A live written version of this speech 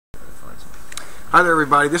Hi there,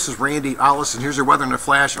 everybody. This is Randy Ollis, and here's your weather in a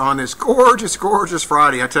flash on this gorgeous, gorgeous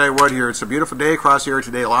Friday. I tell you what, here it's a beautiful day across here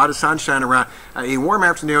today. A lot of sunshine around. A warm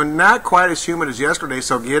afternoon, not quite as humid as yesterday,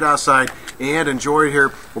 so get outside and enjoy it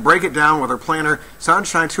here. We'll break it down with our planner.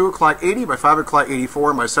 Sunshine 2 o'clock 80, by 5 o'clock 84,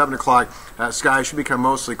 and by 7 o'clock sky should become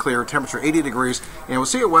mostly clear. Temperature 80 degrees, and we'll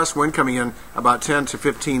see a west wind coming in about 10 to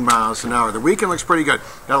 15 miles an hour. The weekend looks pretty good.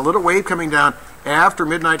 Got a little wave coming down after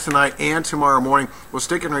midnight tonight and tomorrow morning. We'll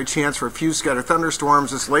stick in a chance for a few scattered thunderstorms.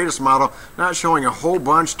 This latest model not showing a whole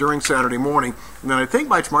bunch during Saturday morning. And then I think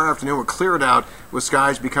by tomorrow afternoon we'll clear it out with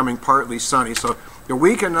skies becoming partly sunny. So the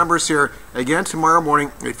weekend numbers here, again tomorrow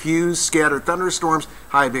morning, a few scattered thunderstorms,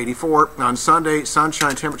 high of 84. On Sunday,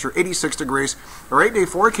 sunshine, temperature 86 degrees. Our 8-day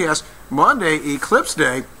forecast, Monday, eclipse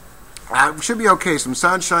day, should be okay. Some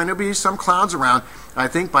sunshine. There'll be some clouds around. I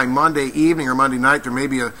think by Monday evening or Monday night there may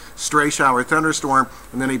be a stray shower thunderstorm,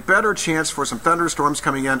 and then a better chance for some thunderstorms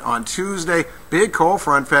coming in on Tuesday. Big cold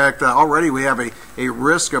front. In fact, already we have a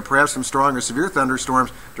risk of perhaps some strong or severe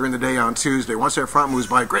thunderstorms during the day on Tuesday. Once that front moves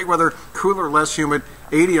by, great weather, cooler, less humid.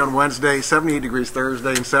 80 on Wednesday, 78 degrees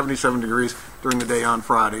Thursday, and 77 degrees during the day on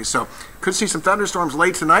Friday. So could see some thunderstorms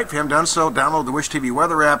late tonight. If you haven't done so, download the Wish TV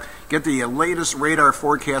weather app. Get the latest radar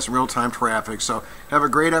forecast and real-time traffic. So have a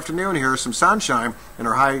great afternoon. Here's some sunshine, and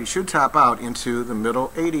our high should top out into the middle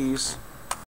 80s.